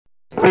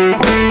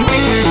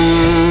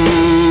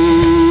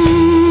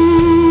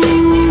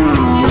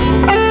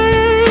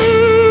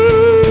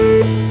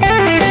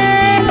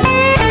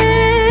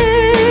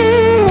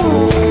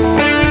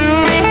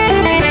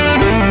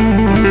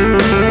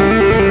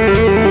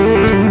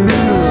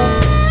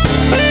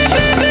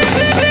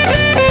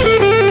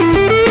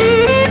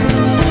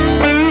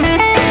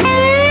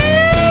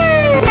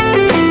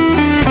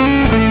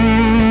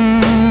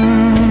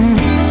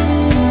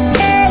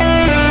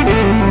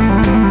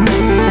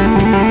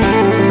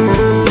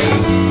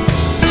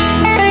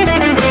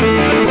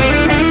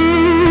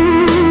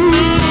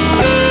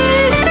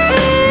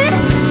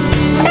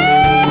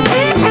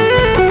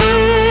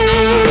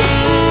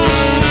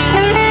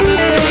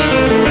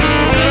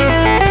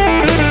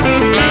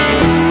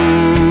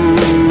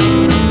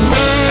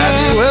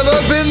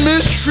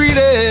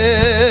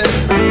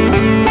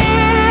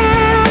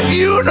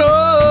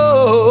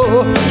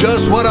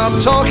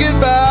talking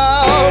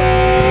about.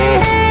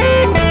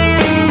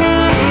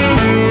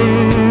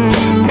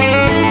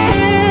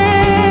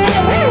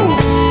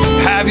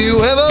 Have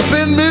you ever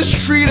been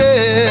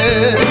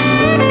mistreated?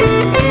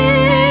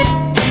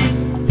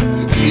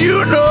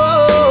 You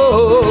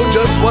know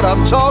just what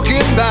I'm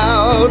talking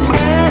about.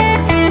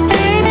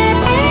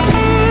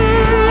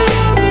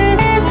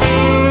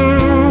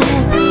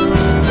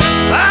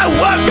 I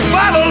worked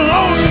 5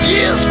 long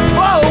years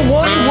for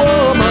one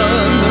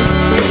woman.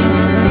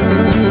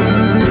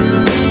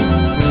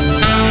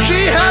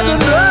 She had the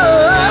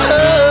nerve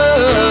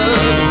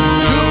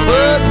to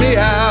put me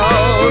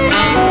out.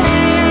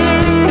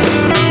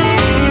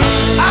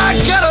 I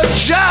got a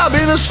job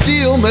in a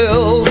steel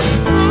mill,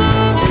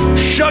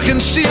 shucking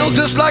steel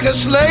just like a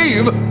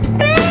slave.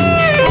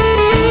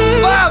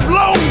 5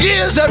 long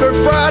years every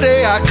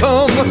Friday I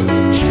come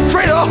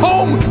straight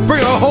home,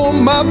 bring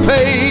home my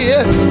pay.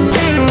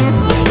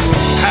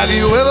 Have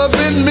you ever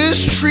been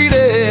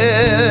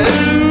mistreated?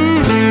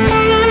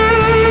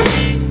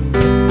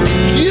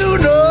 You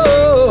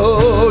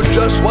know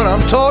just what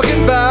I'm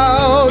talking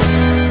about.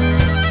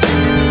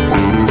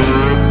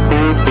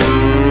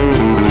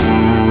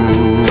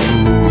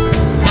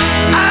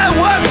 I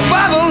worked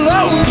 5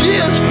 long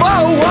years for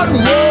one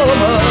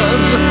woman.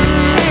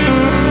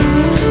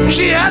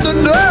 She had the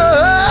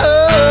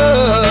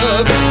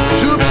nerve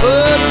to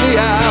put me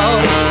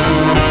out.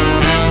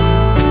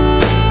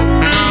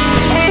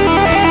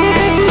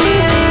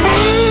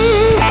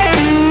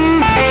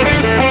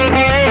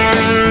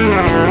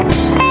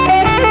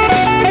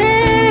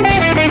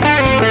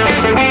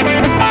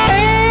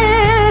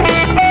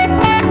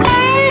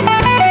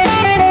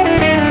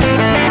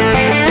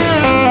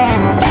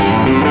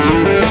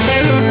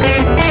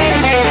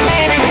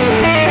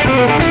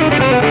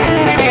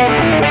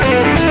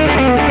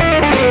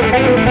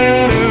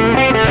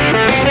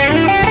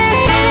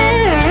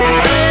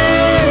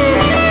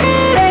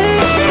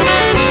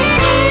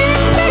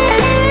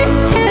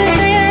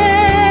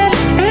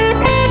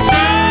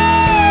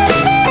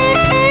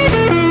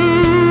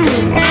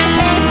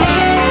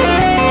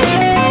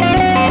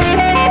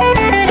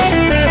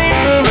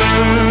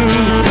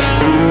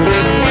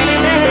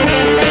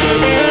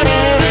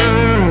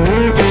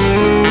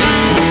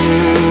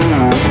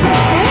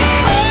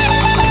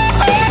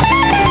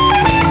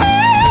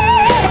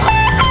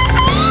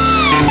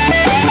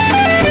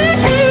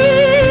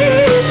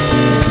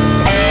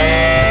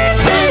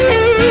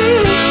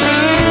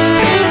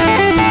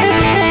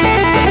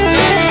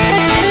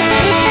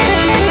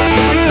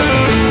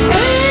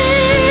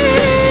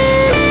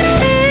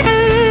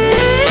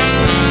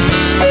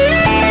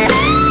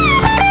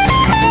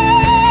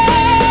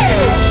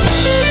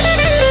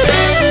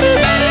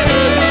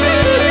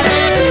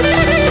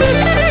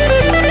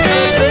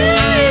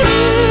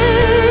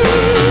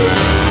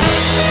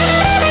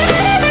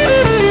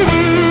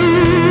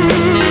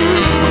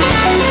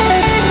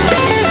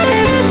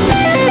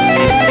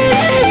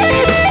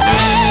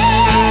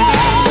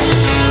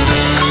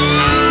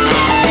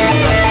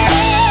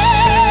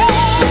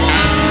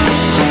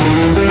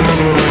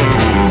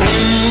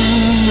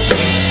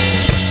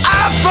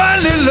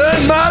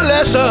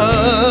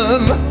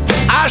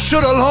 I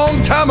should a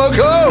long time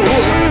ago.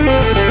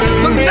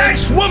 The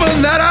next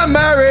woman that I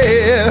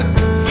marry,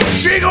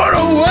 she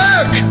gonna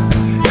work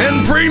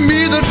and bring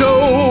me the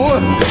dough.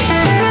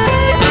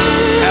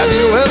 Have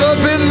you ever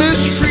been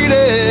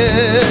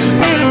mistreated?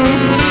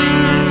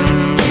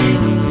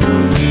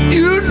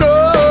 You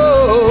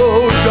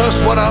know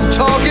just what I'm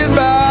talking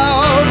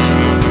about.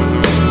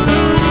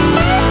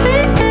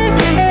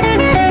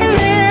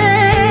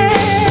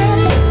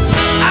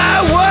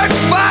 I worked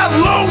 5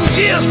 long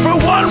years for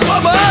one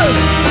woman.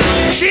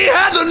 She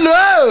had the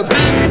nerve,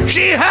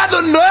 she had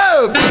the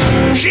nerve,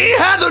 she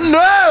had the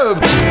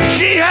nerve,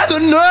 she had the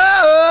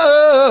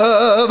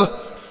nerve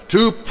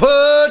to put